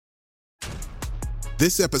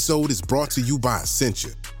This episode is brought to you by Essentia.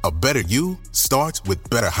 A better you starts with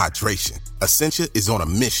better hydration. Essentia is on a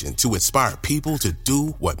mission to inspire people to do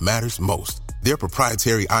what matters most. Their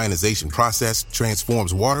proprietary ionization process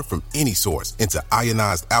transforms water from any source into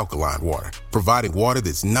ionized alkaline water, providing water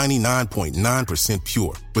that's 99.9%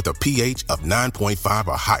 pure with a pH of 9.5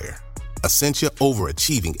 or higher. Essentia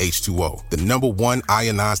overachieving H2O, the #1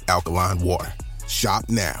 ionized alkaline water. Shop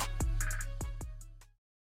now.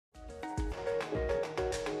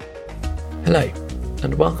 Hello,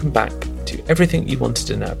 and welcome back to Everything You Wanted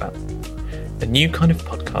to Know About, a new kind of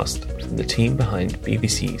podcast from the team behind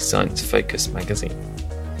BBC's Science Focus magazine.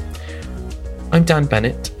 I'm Dan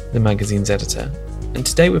Bennett, the magazine's editor, and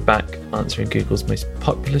today we're back answering Google's most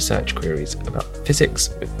popular search queries about physics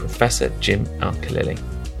with Professor Jim Al-Khalili.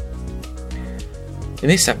 In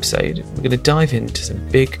this episode, we're going to dive into some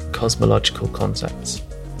big cosmological concepts.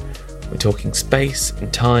 We're talking space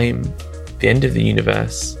and time, the end of the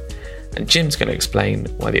universe, and Jim's going to explain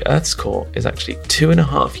why the Earth's core is actually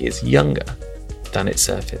 2.5 years younger than its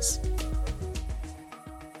surface.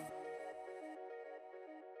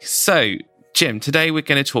 So, Jim, today we're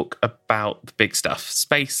going to talk about the big stuff,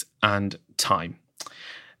 space and time.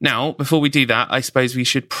 Now, before we do that, I suppose we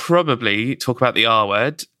should probably talk about the R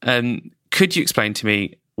word. Could you explain to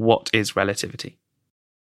me what is relativity?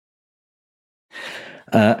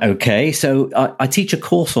 Okay, so I teach a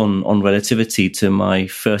course on relativity to my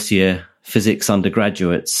first year physics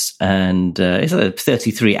undergraduates, and it's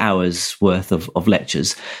 33 hours worth of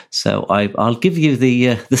lectures. So I'll give you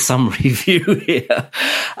the summary view here.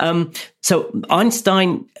 So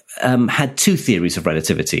Einstein had two theories of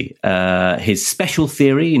relativity. His special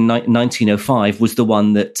theory in 1905 was the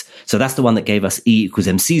one that's the one that gave us E equals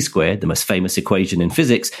mc squared, the most famous equation in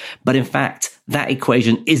physics. But in fact, that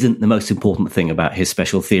equation isn't the most important thing about his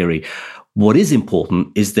special theory. What is important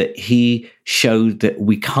is that he showed that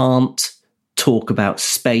we can't talk about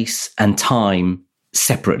space and time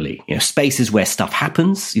separately. Space is where stuff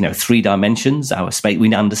happens, 3 dimensions, our space,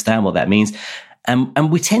 we understand what that means.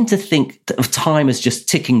 And we tend to think of time as just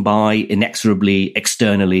ticking by inexorably,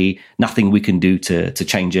 externally, nothing we can do to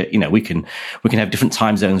change it. We can have different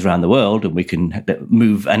time zones around the world, and we can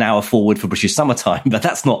move an hour forward for British summertime, but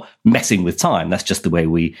that's not messing with time. That's just the way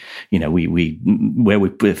we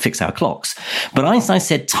fix our clocks. But Einstein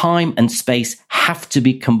said time and space have to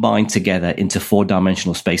be combined together into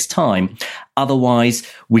 4-dimensional space-time. Otherwise,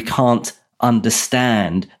 we can't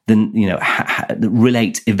understand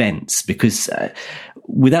relate events, because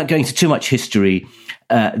without going into too much history,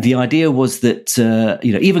 the idea was that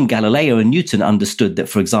even Galileo and Newton understood that,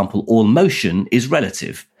 for example, all motion is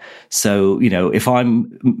relative. So, if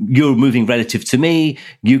you're moving relative to me,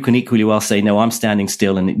 you can equally well say, no, I'm standing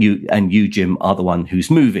still, and you, Jim, are the one who's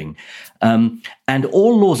moving. And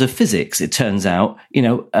all laws of physics, it turns out,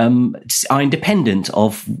 are independent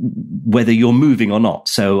of whether you're moving or not.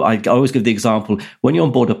 So I always give the example, when you're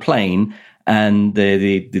on board a plane and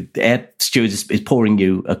the air steward is pouring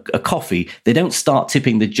you a coffee, they don't start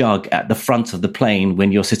tipping the jug at the front of the plane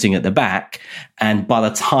when you're sitting at the back. And by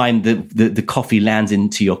the time the coffee lands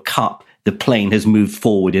into your cup, the plane has moved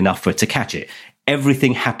forward enough for it to catch it.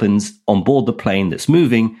 Everything happens on board the plane that's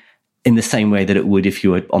moving in the same way that it would if you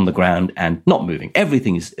were on the ground and not moving.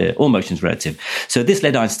 Everything is, all motion is relative. So this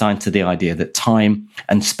led Einstein to the idea that time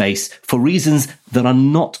and space, for reasons that are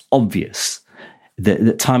not obvious,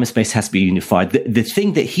 that time and space has to be unified. The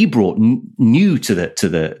thing that he brought new to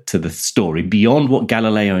the story, beyond what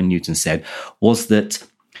Galileo and Newton said, was that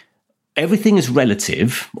everything is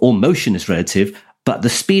relative, all motion is relative, but the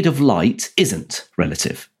speed of light isn't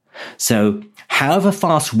relative. So however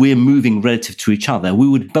fast we're moving relative to each other, we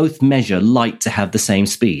would both measure light to have the same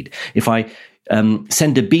speed. If I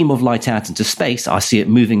send a beam of light out into space, I see it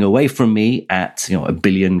moving away from me at 1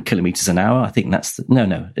 billion kilometers an hour. I think that's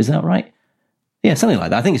is that right? Yeah, something like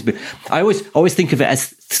that. I think I always think of it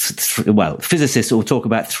as, physicists will talk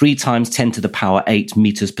about 3 times 10 to the power 8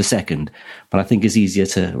 meters per second, but I think it's easier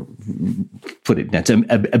to put it down to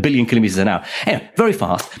 1 billion kilometers an hour. Anyway, very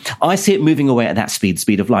fast. I see it moving away at that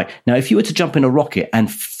speed of light. Now, if you were to jump in a rocket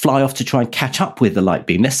and fly off to try and catch up with the light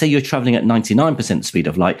beam, let's say you're traveling at 99% speed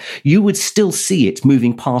of light, you would still see it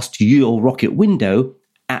moving past your rocket window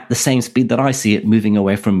at the same speed that I see it moving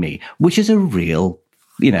away from me, which is a real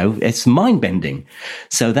it's mind-bending.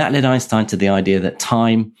 So that led Einstein to the idea that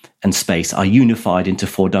time and space are unified into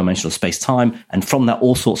 4-dimensional space-time. And from that,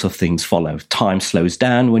 all sorts of things follow. Time slows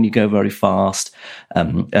down when you go very fast.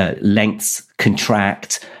 Lengths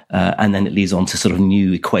contract. And then it leads on to sort of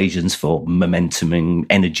new equations for momentum and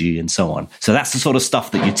energy and so on. So that's the sort of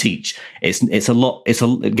stuff that you teach.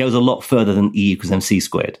 It goes a lot further than E equals mc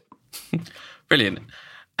squared. Brilliant.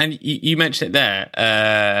 And you mentioned it there,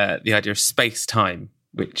 the idea of space-time,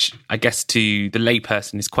 which I guess to the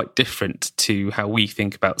layperson is quite different to how we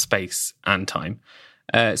think about space and time.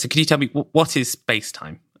 So can you tell me, what is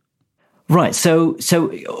space-time? Right. So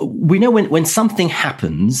we know when something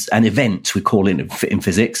happens, an event, we call it in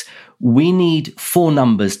physics, we need 4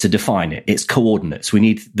 numbers to define it. It's coordinates. We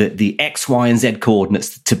need the X, Y, and Z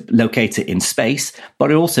coordinates to locate it in space, but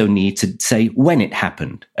we also need to say when it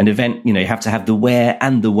happened. An event, you have to have the where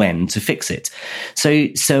and the when to fix it.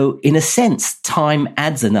 So in a sense, time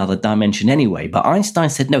adds another dimension anyway. But Einstein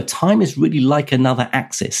said, no, time is really like another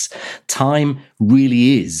axis. Time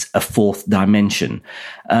really is a 4th dimension.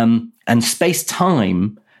 And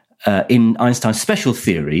space-time in Einstein's special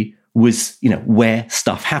theory was, where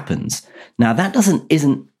stuff happens. Now, that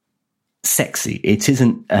isn't sexy. It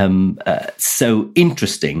isn't so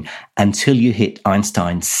interesting until you hit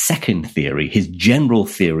Einstein's second theory, his general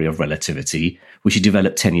theory of relativity, which he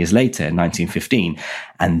developed 10 years later in 1915.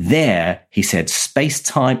 And there he said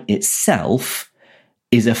space-time itself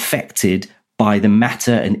is affected by the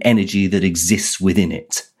matter and energy that exists within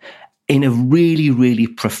it, in a really, really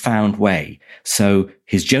profound way. So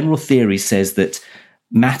his general theory says that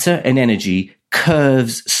matter and energy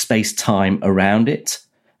curves space-time around it,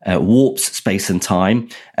 warps space and time,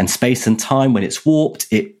 and space and time, when it's warped,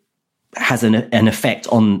 it has an effect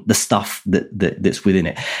on the stuff that's within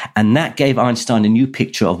it. And that gave Einstein a new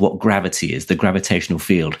picture of what gravity is, the gravitational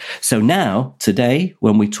field. So now, today,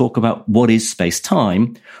 when we talk about what is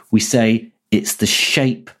space-time, we say it's the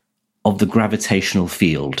shape of the gravitational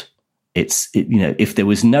field. If there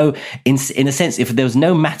was no, in a sense, if there was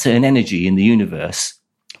no matter and energy in the universe,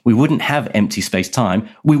 we wouldn't have empty space-time.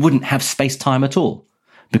 We wouldn't have space-time at all,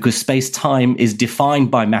 because space-time is defined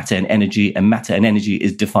by matter and matter and energy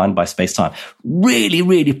is defined by space-time. Really,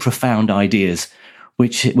 really profound ideas,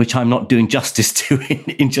 which I'm not doing justice to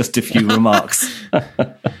in just a few remarks.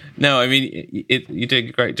 No, I mean, you're doing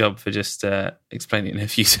a great job for just explaining it in a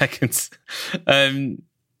few seconds.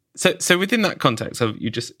 So within that context, so you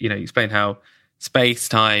just explain how space,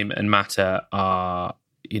 time, and matter are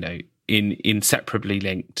inseparably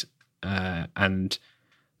linked, and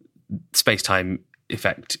space time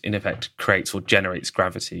in effect creates or generates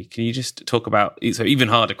gravity. Can you just talk about, so even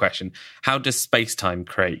harder question, how does space time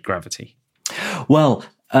create gravity? Well,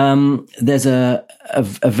 there's a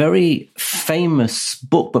very famous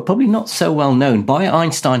book, but probably not so well known, by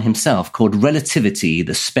Einstein himself, called Relativity: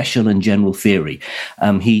 The Special and General Theory.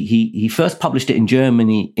 He first published it in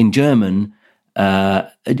German,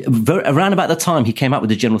 around about the time he came up with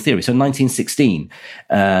the general theory. So in 1916,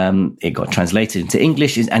 it got translated into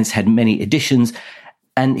English and it's had many editions.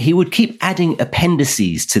 And he would keep adding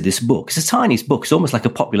appendices to this book. It's a tiny book. It's almost like a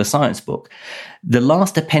popular science book. The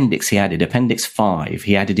last appendix he added, Appendix 5,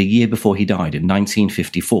 he added a year before he died in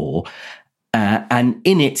 1954. And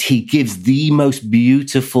in it, he gives the most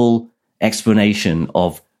beautiful explanation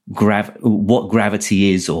of what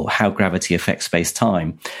gravity is, or how gravity affects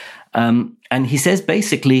space-time. And he says,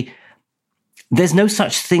 basically, there's no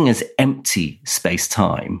such thing as empty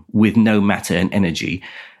space-time with no matter and energy.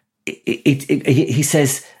 He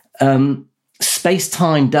says,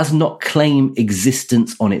 space-time does not claim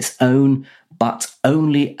existence on its own, but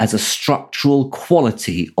only as a structural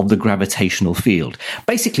quality of the gravitational field.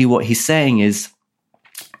 Basically, what he's saying is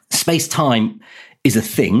space-time is a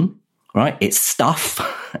thing, right? It's stuff,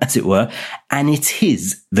 as it were, and it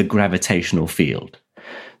is the gravitational field.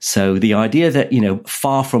 So the idea that,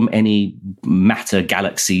 far from any matter,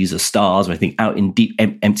 galaxies or stars or anything, out in deep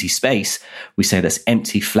empty space, we say that's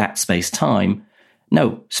empty, flat space-time.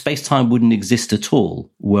 No, space-time wouldn't exist at all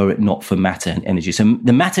were it not for matter and energy. So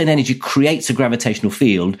the matter and energy creates a gravitational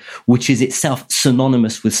field, which is itself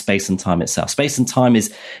synonymous with space and time itself. Space and time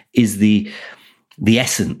is the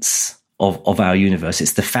essence of our universe.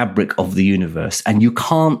 It's the fabric of the universe. And you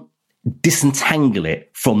can't disentangle it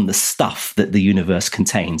from the stuff that the universe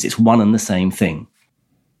contains. It's one and the same thing.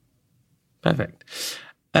 Perfect.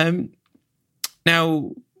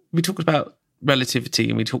 Now, we talked about relativity,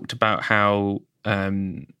 and we talked about how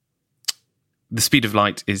the speed of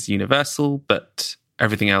light is universal, but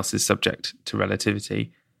everything else is subject to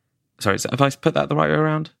relativity. Sorry, have I put that the right way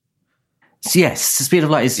around? Yes, the speed of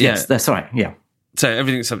light is, yes, that's right, yeah. So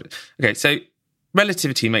everything's subject. Okay, so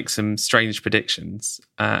relativity makes some strange predictions,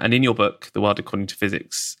 and in your book, The World According to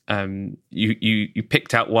Physics, you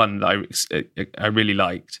picked out one that I really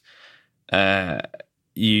liked.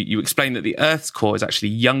 You explained that the Earth's core is actually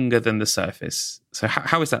younger than the surface. So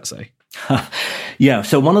how is that so? Yeah,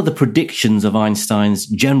 so one of the predictions of Einstein's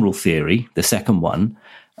general theory, the second one,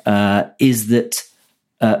 is that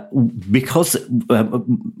because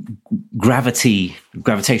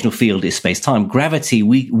gravitational field is space-time, gravity,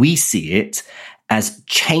 we see it as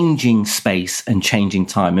changing space and changing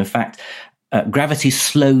time. In fact, gravity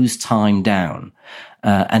slows time down.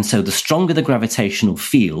 And so the stronger the gravitational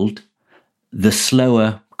field, the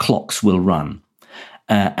slower clocks will run.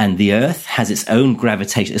 And the Earth has its own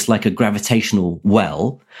gravitation. It's like a gravitational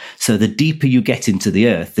well. So the deeper you get into the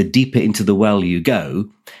Earth, the deeper into the well you go,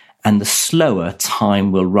 and the slower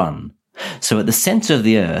time will run. So at the center of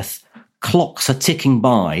the Earth, clocks are ticking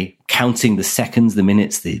by, counting the seconds, the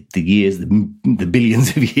minutes, the years, the billions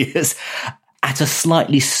of years, at a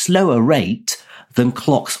slightly slower rate than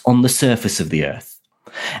clocks on the surface of the Earth.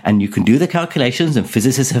 And you can do the calculations, and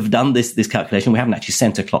physicists have done this calculation. We haven't actually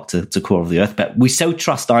sent a clock to the core of the Earth, but we so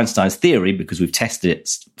trust Einstein's theory because we've tested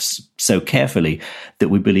it so carefully that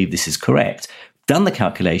we believe this is correct. Done the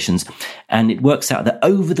calculations, and it works out that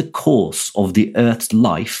over the course of the Earth's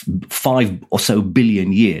life, 5 or so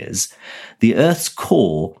billion years, the Earth's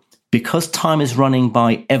core, because time is running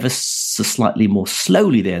by ever so slightly more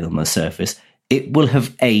slowly there than the surface, it will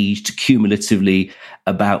have aged cumulatively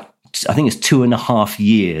about, I think it's 2.5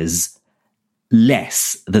 years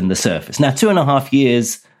less than the surface. Now, 2.5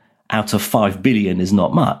 years out of 5 billion is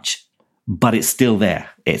not much, but it's still there.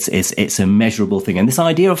 It's a measurable thing. And this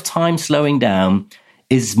idea of time slowing down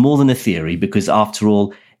is more than a theory, because after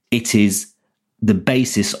all, it is the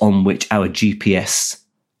basis on which our GPS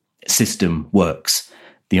system works.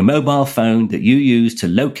 The mobile phone that you use to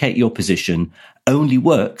locate your position only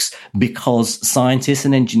works because scientists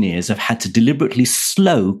and engineers have had to deliberately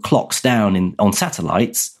slow clocks down on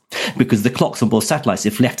satellites, because the clocks on board satellites,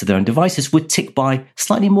 if left to their own devices, would tick by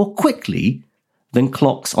slightly more quickly than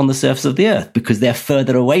clocks on the surface of the Earth, because they're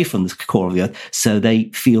further away from the core of the Earth, so they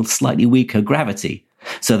feel slightly weaker gravity.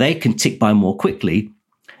 So they can tick by more quickly,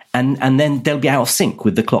 and then they'll be out of sync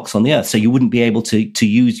with the clocks on the Earth. So you wouldn't be able to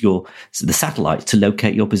use the satellite to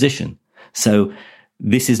locate your position. So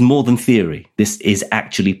this is more than theory. This is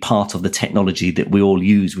actually part of the technology that we all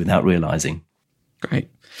use without realizing. Great.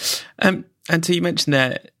 And so you mentioned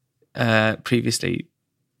there previously,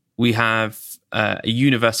 we have a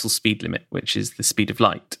universal speed limit, which is the speed of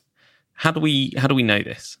light. How do we know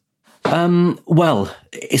this? Well,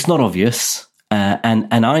 it's not obvious.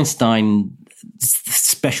 And Einstein's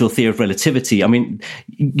special theory of relativity, I mean,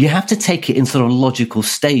 you have to take it in sort of logical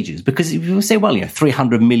stages, because if you say, well,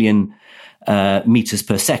 300 million meters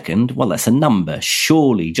per second, well, that's a number.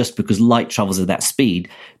 Surely, just because light travels at that speed,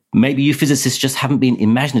 maybe you physicists just haven't been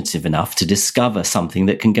imaginative enough to discover something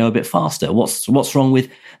that can go a bit faster. What's wrong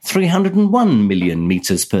with 301 million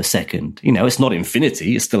meters per second? It's not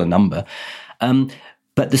infinity. It's still a number.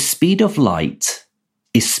 But the speed of light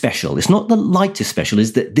is special. It's not that light is special,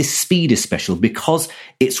 it's that this speed is special because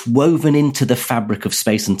it's woven into the fabric of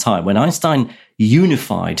space and time. When Einstein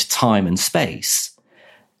unified time and space,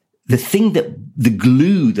 the thing the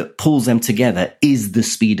glue that pulls them together is the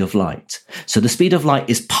speed of light. So the speed of light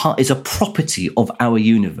is a property of our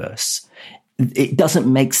universe. It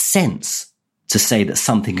doesn't make sense to say that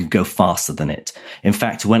something could go faster than it. In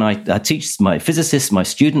fact, when I teach my physicists, my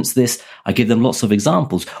students this, I give them lots of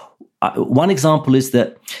examples. One example is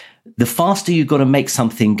that the faster you've got to make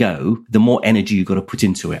something go, the more energy you've got to put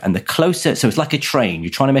into it. And the closer, so it's like a train. You're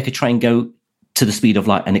trying to make a train go to the speed of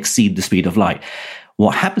light and exceed the speed of light.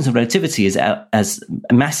 What happens in relativity is as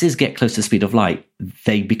masses get close to the speed of light,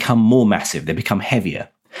 they become more massive, they become heavier.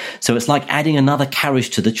 So it's like adding another carriage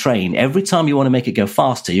to the train. Every time you want to make it go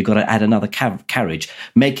faster, you've got to add another carriage,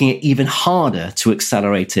 making it even harder to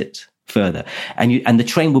accelerate it further. And the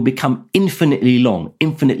train will become infinitely long,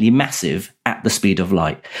 infinitely massive at the speed of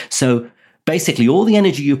light. So basically, all the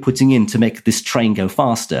energy you're putting in to make this train go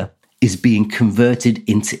faster is being converted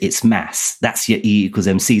into its mass. That's your E equals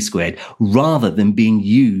mc squared, rather than being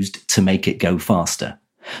used to make it go faster.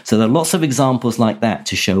 So there are lots of examples like that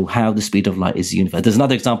to show how the speed of light is unified. There's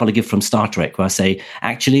another example I give from Star Trek where I say,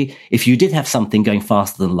 actually, if you did have something going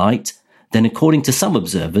faster than light, then according to some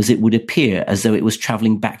observers, it would appear as though it was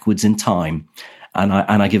traveling backwards in time. And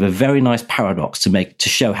I give a very nice paradox to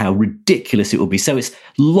show how ridiculous it would be. So it's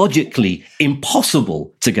logically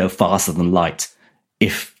impossible to go faster than light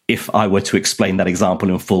if I were to explain that example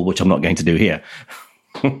in full, which I'm not going to do here.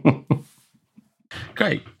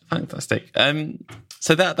 Great. Fantastic.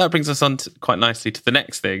 So that brings us on quite nicely to the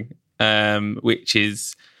next thing, which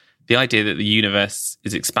is the idea that the universe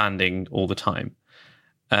is expanding all the time.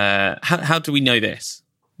 How do we know this?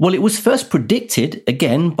 Well, it was first predicted,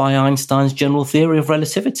 again, by Einstein's general theory of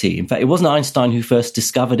relativity. In fact, it wasn't Einstein who first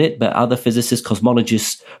discovered it, but other physicists,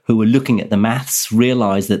 cosmologists who were looking at the maths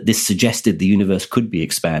realized that this suggested the universe could be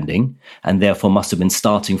expanding, and therefore must have been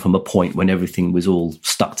starting from a point when everything was all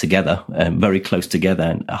stuck together, very close together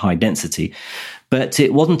and a high density. But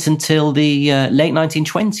it wasn't until the late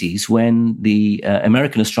 1920s when the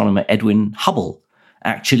American astronomer Edwin Hubble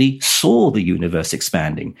actually saw the universe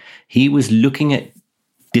expanding. He was looking at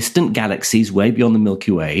distant galaxies way beyond the Milky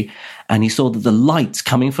Way, and he saw that the light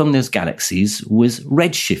coming from those galaxies was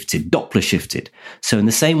redshifted, Doppler shifted. So in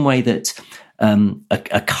the same way that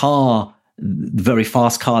a car, very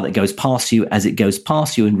fast car that goes past you, as it goes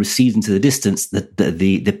past you and recedes into the distance,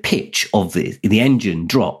 the pitch of the engine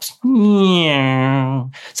drops.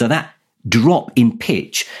 So that drop in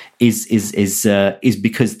pitch is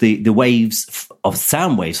because the waves of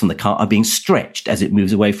sound waves from the car are being stretched as it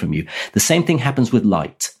moves away from you. The same thing happens with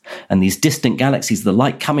light. And these distant galaxies, the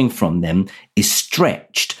light coming from them is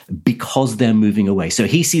stretched because they're moving away. So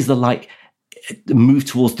he sees the light move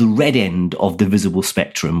towards the red end of the visible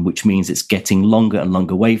spectrum, which means it's getting longer and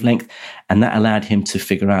longer wavelength. And that allowed him to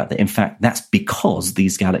figure out that, in fact, that's because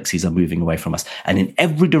these galaxies are moving away from us. And in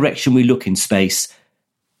every direction we look in space,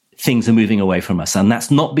 things are moving away from us. And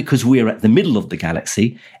that's not because we're at the middle of the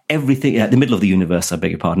galaxy, everything at the middle of the universe, I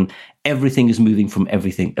beg your pardon. Everything is moving from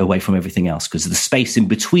everything away from everything else, because the space in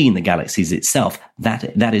between the galaxies itself,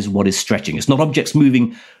 that is what is stretching. It's not objects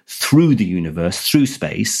moving through the universe, through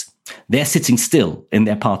space. They're sitting still in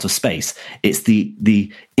their part of space. It's the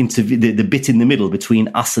bit in the middle between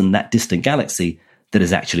us and that distant galaxy that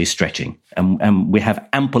is actually stretching. And we have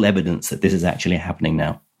ample evidence that this is actually happening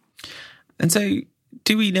now. And so,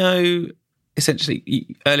 do we know,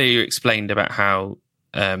 essentially, earlier you explained about how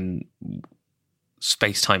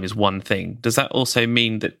space-time is one thing. Does that also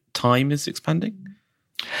mean that time is expanding?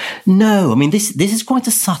 No, I mean, this is quite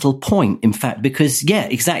a subtle point, in fact, because, yeah,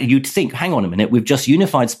 exactly. You'd think, hang on a minute, we've just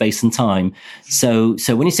unified space and time. So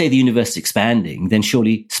when you say the universe is expanding, then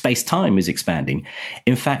surely space-time is expanding.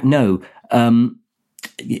 In fact, no.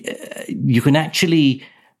 You can actually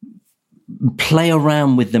play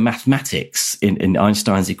around with the mathematics in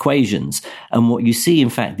Einstein's equations. And what you see, in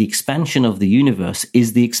fact, the expansion of the universe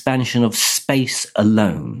is the expansion of space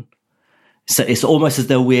alone. So it's almost as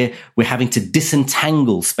though we're having to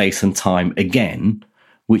disentangle space and time again,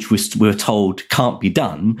 which we're told can't be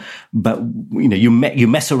done. But you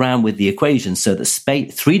mess around with the equations so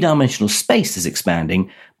that three-dimensional space is expanding,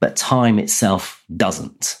 but time itself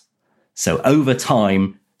doesn't. So over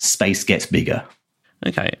time, space gets bigger.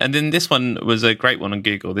 Okay, and then this one was a great one on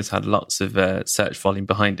Google. This had lots of search volume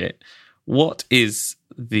behind it. What is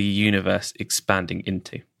the universe expanding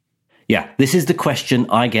into? Yeah, this is the question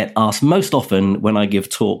I get asked most often when I give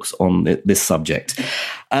talks on this subject.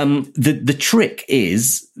 The trick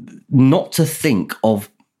is not to think of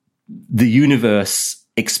the universe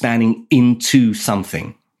expanding into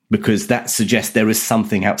something, because that suggests there is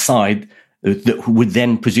something outside that would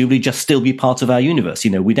then presumably just still be part of our universe.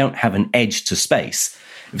 We don't have an edge to space.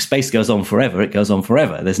 If space goes on forever, it goes on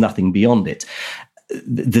forever. There's nothing beyond it.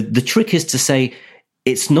 The trick is to say,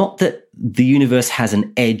 it's not that the universe has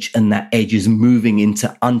an edge and that edge is moving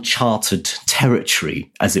into uncharted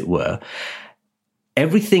territory, as it were.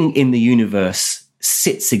 Everything in the universe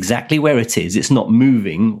sits exactly where it is. It's not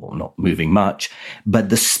moving, or not moving much, but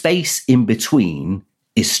the space in between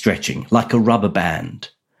is stretching like a rubber band.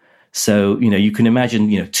 So, you can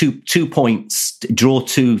imagine, 2 points, draw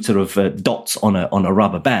two sort of dots on a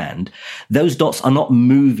rubber band. Those dots are not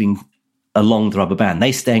moving along the rubber band.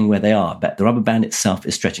 They're staying where they are, but the rubber band itself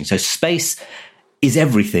is stretching. So space is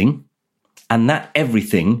everything, and that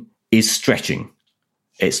everything is stretching.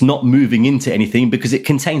 It's not moving into anything because it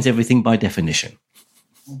contains everything by definition.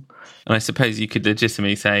 And I suppose you could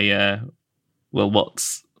legitimately say, well,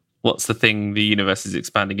 what's the thing the universe is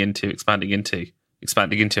expanding into,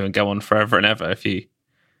 and go on forever and ever, if you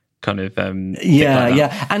kind of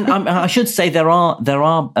yeah. And I should say there are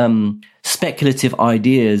speculative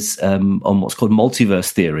ideas on what's called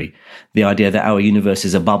multiverse theory, the idea that our universe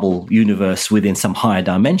is a bubble universe within some higher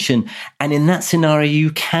dimension, and in that scenario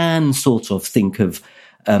you can sort of think of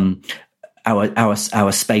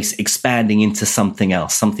our space expanding into something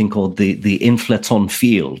else, something called the inflaton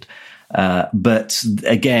field. But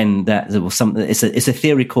again, it's a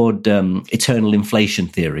theory called eternal inflation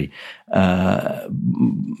theory.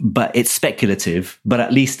 But it's speculative, but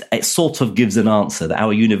at least it sort of gives an answer that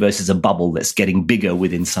our universe is a bubble that's getting bigger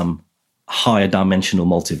within some higher dimensional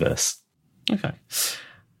multiverse. Okay.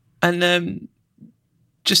 And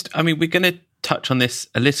we're going to touch on this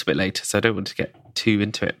a little bit later, so I don't want to get too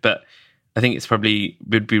into it. But I think it's probably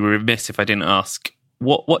would be remiss if I didn't ask,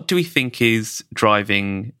 what do we think is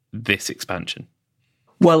driving this expansion?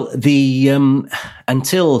 Well,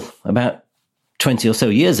 until about 20 or so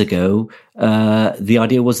years ago, the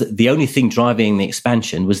idea was that the only thing driving the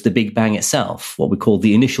expansion was the Big Bang itself, what we call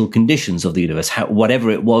the initial conditions of the universe, whatever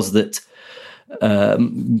it was that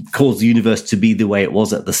caused the universe to be the way it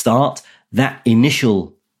was at the start. That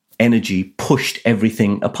initial energy pushed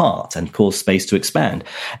everything apart and caused space to expand.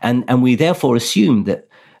 And we therefore assumed that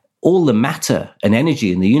all the matter and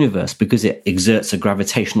energy in the universe, because it exerts a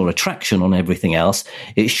gravitational attraction on everything else,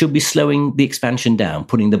 it should be slowing the expansion down,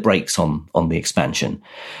 putting the brakes on the expansion.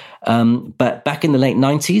 But back in the late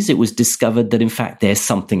 90s, it was discovered that, in fact, there's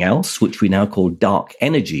something else, which we now call dark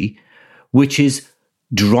energy, which is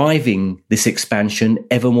driving this expansion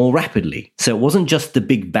ever more rapidly. So it wasn't just the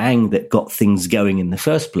Big Bang that got things going in the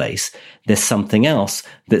first place. There's something else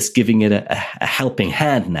that's giving it a helping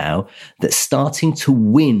hand now, that's starting to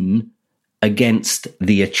win against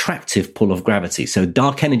the attractive pull of gravity. So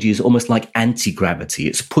dark energy is almost like anti-gravity.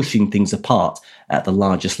 It's pushing things apart at the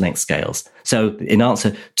largest length scales. So in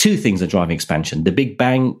answer, two things are driving expansion: the Big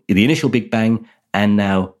Bang, the initial Big Bang, and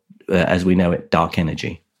now, as we know it, dark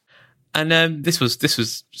energy. And this was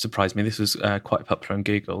surprised me. This was quite popular on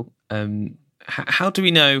Google. How do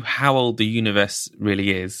we know how old the universe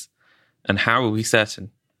really is, and how are we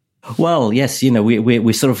certain? Well, yes,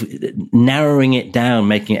 we're sort of narrowing it down,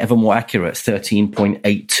 making it ever more accurate.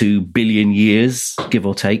 13.82 billion years, give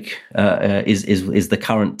or take, is the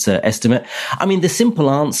current estimate. I mean, the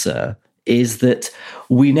simple answer is that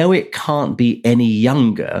we know it can't be any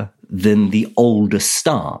younger than the oldest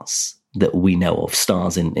stars that we know of,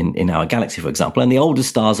 stars in our galaxy, for example. And the oldest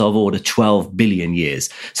stars are of order 12 billion years.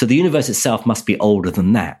 So the universe itself must be older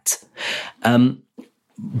than that.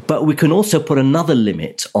 But we can also put another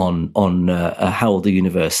limit on how old the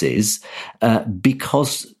universe is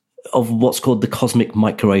because of what's called the cosmic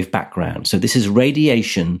microwave background. So this is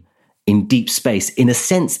radiation in deep space. In a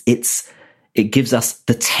sense, it gives us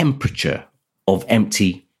the temperature of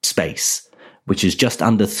empty space, which is just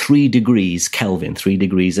under 3 degrees Kelvin, 3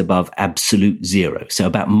 degrees above absolute zero. So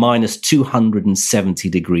about minus 270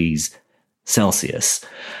 degrees Celsius.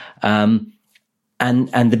 And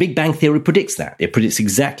the Big Bang Theory predicts that. It predicts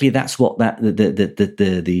exactly that's what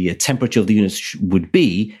the temperature of the universe would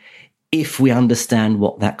be if we understand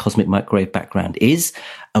what that cosmic microwave background is.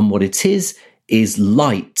 And what it is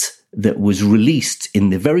light that was released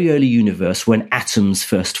in the very early universe when atoms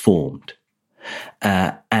first formed.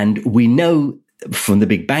 And we know from the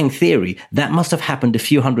Big Bang Theory that must have happened a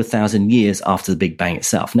few 100,000 years after the Big Bang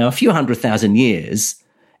itself. Now, a few 100,000 years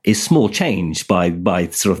is small change by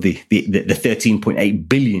sort of the 13.8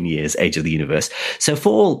 billion years age of the universe. So for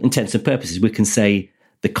all intents and purposes, we can say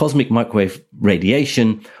the cosmic microwave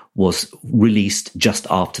radiation was released just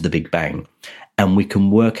after the Big Bang. And we can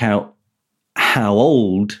work out how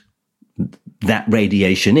old that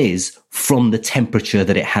radiation is from the temperature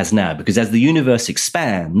that it has now. Because as the universe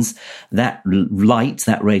expands, that light,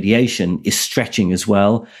 that radiation is stretching as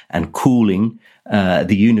well and cooling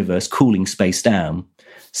the universe, cooling space down.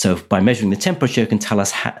 So by measuring the temperature, can tell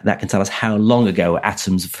us how long ago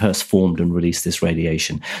atoms first formed and released this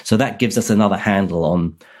radiation. So that gives us another handle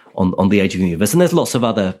on the age of the universe. And there's lots of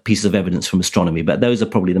other pieces of evidence from astronomy, but those are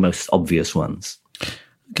probably the most obvious ones.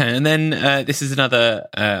 Okay, and then this is another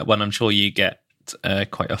one I'm sure you get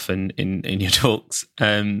quite often in your talks.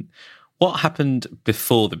 What happened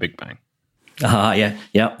before the Big Bang?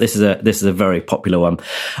 Yeah. This is a very popular one.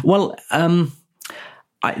 Well,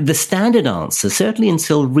 the standard answer, certainly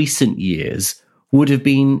until recent years, would have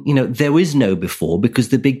been, there is no before, because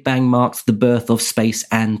the Big Bang marks the birth of space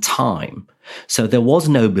and time. So there was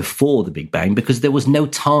no before the Big Bang because there was no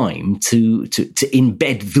time to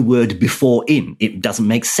embed the word before in. It doesn't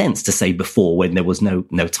make sense to say before when there was no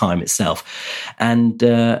time itself. And,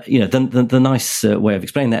 the nice way of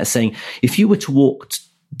explaining that is saying, if you were to walk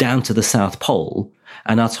down to the South Pole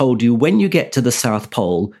and I told you, when you get to the South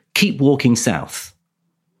Pole, keep walking south,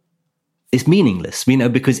 it's meaningless,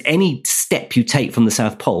 because any step you take from the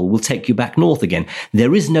South Pole will take you back north again.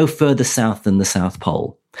 There is no further south than the South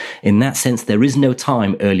Pole. In that sense, there is no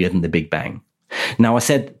time earlier than the Big Bang. Now, I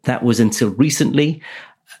said that was until recently.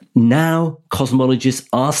 Now, cosmologists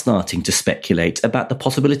are starting to speculate about the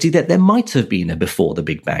possibility that there might have been a before the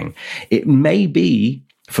Big Bang. It may be,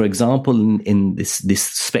 for example, in this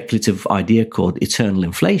speculative idea called eternal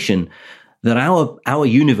inflation, that our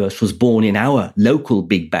universe was born in our local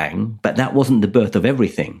Big Bang, but that wasn't the birth of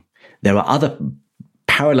everything. There are other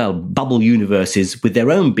parallel bubble universes with their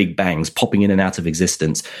own Big Bangs popping in and out of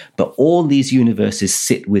existence. But all these universes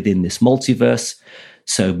sit within this multiverse.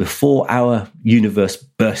 So before our universe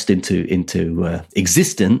burst into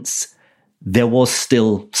existence, there was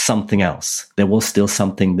still something else. There was still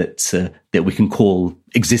something that we can call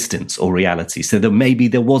existence or reality. So maybe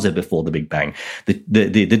there was a before the Big Bang.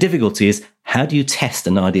 The difficulty is, how do you test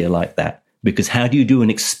an idea like that? Because how do you do an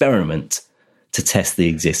experiment to test the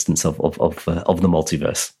existence of the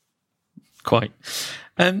multiverse? Quite.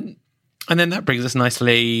 And then that brings us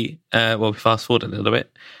nicely. We fast forward a little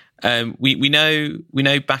bit. We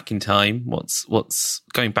know back in time what's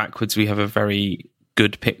going backwards. We have a very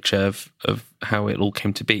good picture of how it all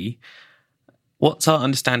came to be. What's our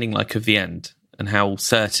understanding like of the end, and how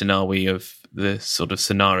certain are we of the sort of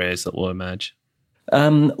scenarios that will emerge?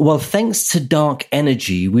 Well, thanks to dark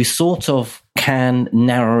energy, we sort of can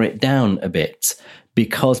narrow it down a bit,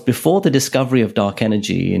 because before the discovery of dark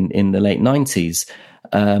energy in the late 90s,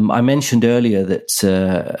 I mentioned earlier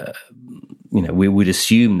that we would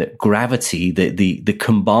assume that gravity, the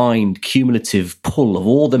combined cumulative pull of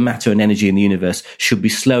all the matter and energy in the universe, should be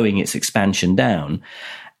slowing its expansion down.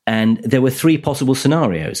 And there were three possible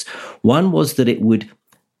scenarios. One was that it would,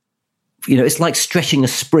 it's like stretching a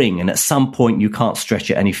spring, and at some point you can't stretch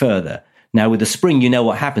it any further. Now, with a spring, you know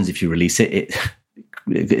what happens if you release it.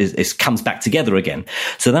 It comes back together again.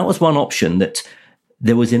 So that was one option, that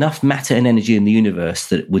there was enough matter and energy in the universe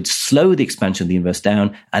that it would slow the expansion of the universe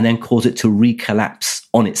down and then cause it to recollapse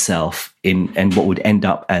on itself and what would end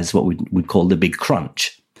up as what we'd call the big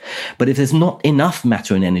crunch. But if there's not enough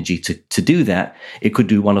matter and energy to do that, it could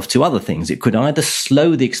do one of two other things. It could either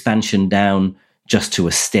slow the expansion down just to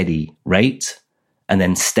a steady rate and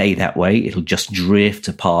then stay that way. It'll just drift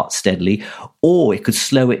apart steadily. Or it could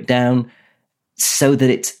slow it down so that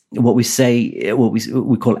it, what we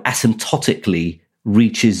call asymptotically,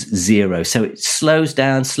 reaches zero. So it slows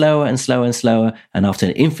down slower and slower and slower, and after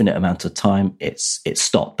an infinite amount of time, it's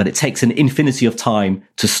stopped. But it takes an infinity of time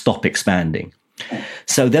to stop expanding.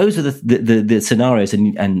 So those are the scenarios,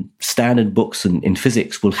 and standard books in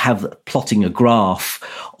physics will have plotting a graph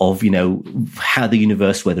of, how the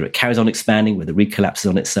universe, whether it carries on expanding, whether it recollapses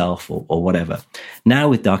on itself or whatever. Now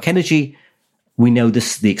with dark energy, we know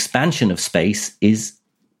the expansion of space is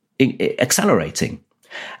accelerating.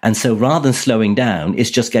 And so rather than slowing down, it's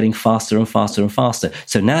just getting faster and faster and faster.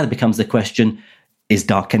 So now it becomes the question, is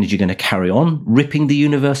dark energy going to carry on ripping the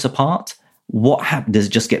universe apart? What happens? Does it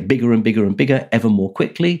just get bigger and bigger and bigger ever more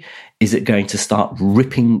quickly? Is it going to start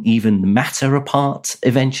ripping even matter apart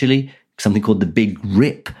eventually? Something called the Big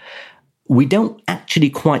Rip. We don't actually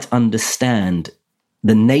quite understand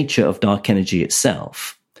the nature of dark energy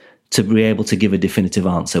itself to be able to give a definitive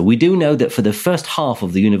answer. We do know that for the first half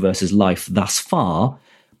of the universe's life thus far,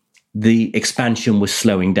 the expansion was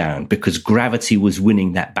slowing down because gravity was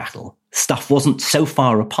winning that battle. Stuff wasn't so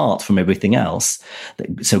far apart from everything else,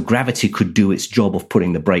 so gravity could do its job of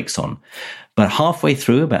putting the brakes on. But halfway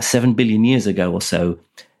through, about 7 billion years ago or so,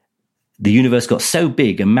 the universe got so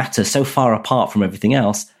big and matter so far apart from everything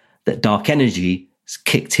else that dark energy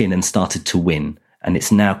kicked in and started to win. And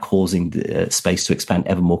it's now causing the space to expand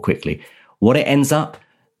ever more quickly. What it ends up,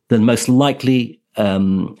 the most likely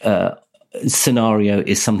scenario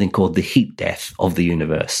is something called the heat death of the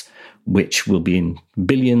universe, which will be in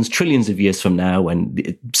billions, trillions of years from now, when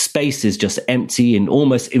space is just empty and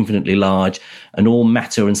almost infinitely large, and all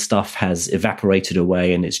matter and stuff has evaporated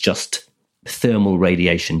away, and it's just thermal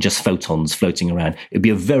radiation, just photons floating around. It'd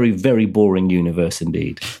be a very, very boring universe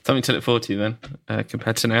indeed. Something to look forward to then,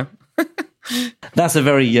 compared to now. That's a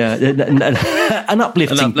very an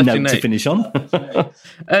uplifting note to finish on.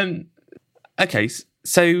 Okay,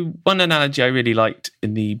 so one analogy I really liked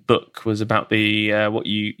in the book was about the what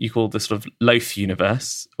you call the sort of loaf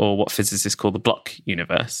universe, or what physicists call the block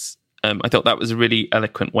universe. I thought that was a really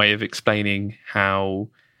eloquent way of explaining how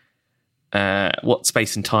what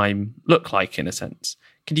space and time look like, in a sense.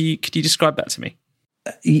 Could you describe that to me?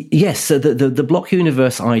 Yes, so the block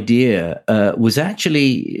universe idea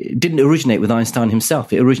didn't originate with Einstein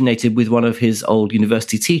himself. It originated with one of his old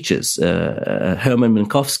university teachers, Hermann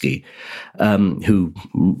Minkowski, who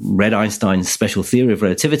read Einstein's special theory of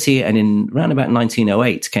relativity, and in around about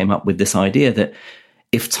 1908 came up with this idea that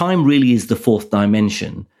if time really is the fourth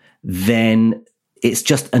dimension, then it's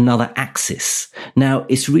just another axis. Now,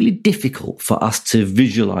 it's really difficult for us to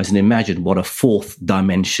visualize and imagine what a fourth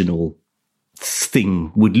dimensional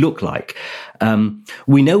thing would look like.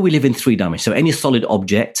 We know we live in 3 dimensions. So any solid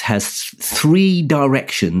object has 3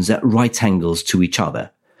 directions at right angles to each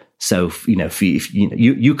other. So,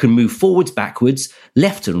 you can move forwards, backwards,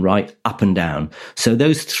 left and right, up and down. So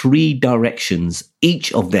those 3 directions,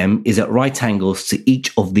 each of them is at right angles to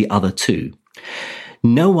each of the other 2.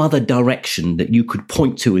 No other direction that you could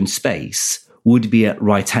point to in space would be at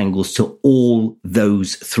right angles to all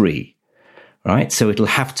those three. Right? So it'll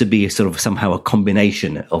have to be somehow a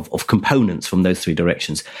combination of components from those three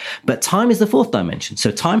directions. But time is the fourth dimension.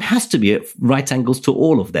 So time has to be at right angles to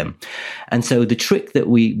all of them. And so the trick that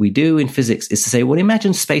we do in physics is to say, well,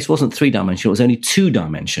 imagine space wasn't three-dimensional, it was only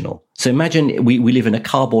two-dimensional. So imagine we live in a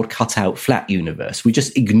cardboard cutout flat universe. We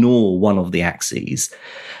just ignore one of the axes.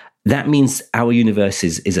 That means our universe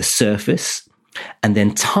is a surface. And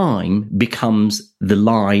then time becomes the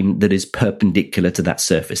line that is perpendicular to that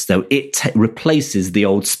surface. So it replaces the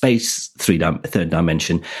old space third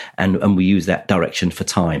dimension, and we use that direction for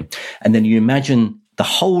time. And then you imagine the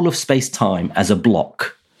whole of space-time as a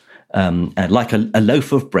block, like a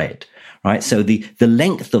loaf of bread, right? So the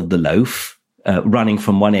length of the loaf running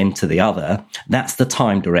from one end to the other, that's the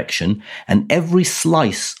time direction. And every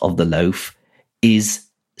slice of the loaf is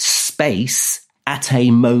space at a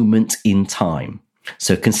moment in time.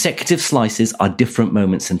 So consecutive slices are different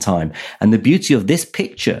moments in time. And the beauty of this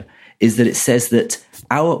picture is that it says that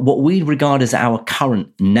what we regard as our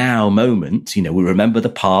current now moment, we remember the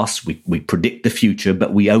past, we predict the future,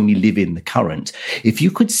 but we only live in the current. If you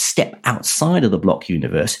could step outside of the block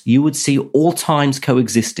universe, you would see all times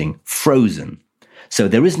coexisting, frozen. So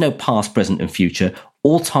there is no past, present, and future.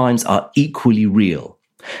 All times are equally real.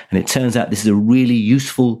 And it turns out this is a really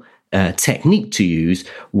useful technique to use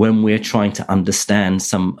when we're trying to understand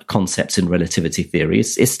some concepts in relativity theory.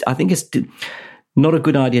 I think it's not a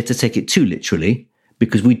good idea to take it too literally,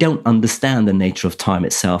 because we don't understand the nature of time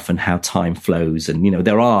itself and how time flows. And,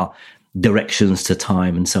 there are directions to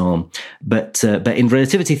time and so on. But in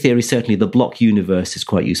relativity theory, certainly the block universe is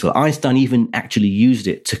quite useful. Einstein even actually used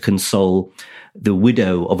it to console the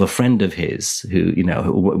widow of a friend of his who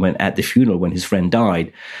went at the funeral when his friend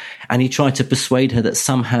died. And he tried to persuade her that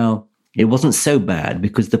somehow it wasn't so bad,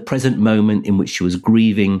 because the present moment in which she was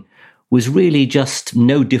grieving was really just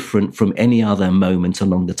no different from any other moment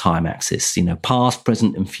along the time axis. Past,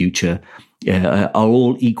 present, and future are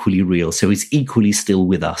all equally real. So he's equally still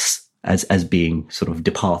with us as being sort of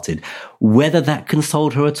departed. Whether that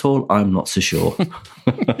consoled her at all, I'm not so sure.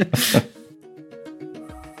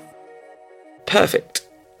 Perfect.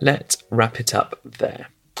 Let's wrap it up there.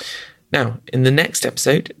 Now, in the next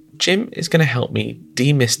episode, Jim is going to help me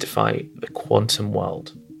demystify the quantum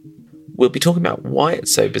world. We'll be talking about why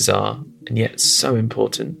it's so bizarre and yet so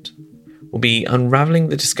important. We'll be unravelling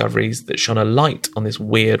the discoveries that shone a light on this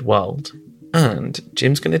weird world. And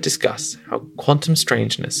Jim's going to discuss how quantum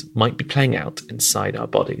strangeness might be playing out inside our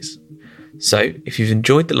bodies. So, if you've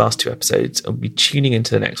enjoyed the last two episodes and will be tuning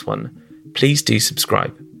into the next one, please do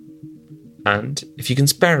subscribe. And if you can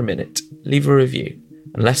spare a minute, leave a review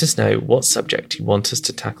and let us know what subject you want us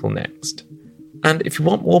to tackle next. And if you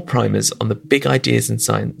want more primers on the big ideas in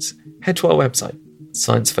science, head to our website,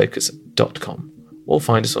 sciencefocus.com, or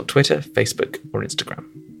find us on Twitter, Facebook, or Instagram.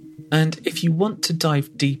 And if you want to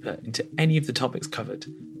dive deeper into any of the topics covered,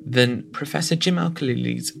 then Professor Jim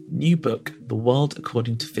Al-Khalili's new book, The World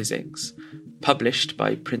According to Physics, published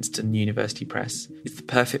by Princeton University Press, is the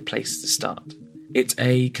perfect place to start. It's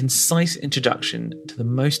a concise introduction to the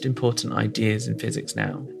most important ideas in physics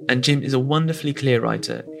now, and Jim is a wonderfully clear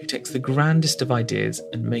writer who takes the grandest of ideas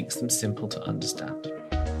and makes them simple to understand.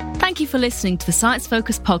 Thank you for listening to the Science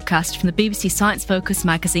Focus podcast from the BBC Science Focus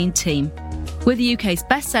magazine team. We're the UK's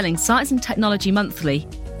best-selling science and technology monthly,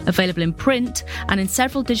 available in print and in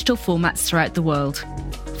several digital formats throughout the world.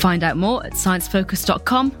 Find out more at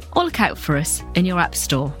sciencefocus.com or look out for us in your app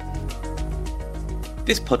store.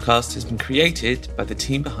 This podcast has been created by the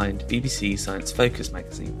team behind BBC Science Focus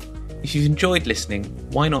magazine. If you've enjoyed listening,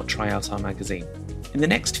 why not try out our magazine? In the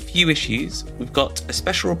next few issues, we've got a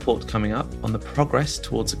special report coming up on the progress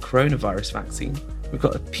towards a coronavirus vaccine. We've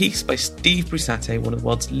got a piece by Steve Brusate, one of the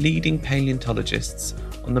world's leading paleontologists,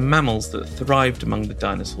 on the mammals that thrived among the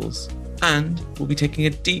dinosaurs. And we'll be taking a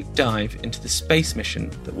deep dive into the space mission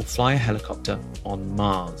that will fly a helicopter on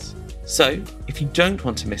Mars. So, if you don't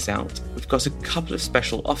want to miss out, we've got a couple of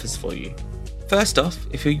special offers for you. First off,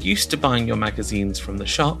 if you're used to buying your magazines from the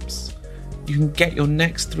shops, you can get your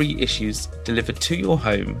next 3 issues delivered to your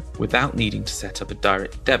home without needing to set up a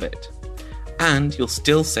direct debit. And you'll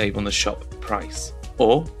still save on the shop price.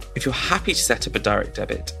 Or, if you're happy to set up a direct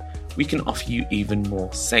debit, we can offer you even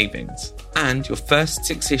more savings. And your first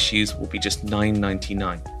 6 issues will be just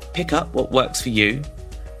 $9.99. Pick up what works for you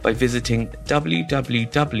by visiting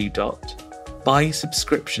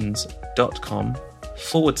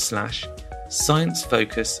www.buysubscriptions.com/Science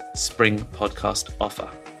Focus Spring Podcast Offer.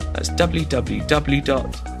 That's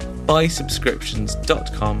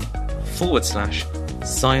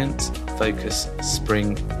www.buysubscriptions.com/Science Focus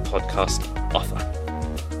Spring Podcast Offer.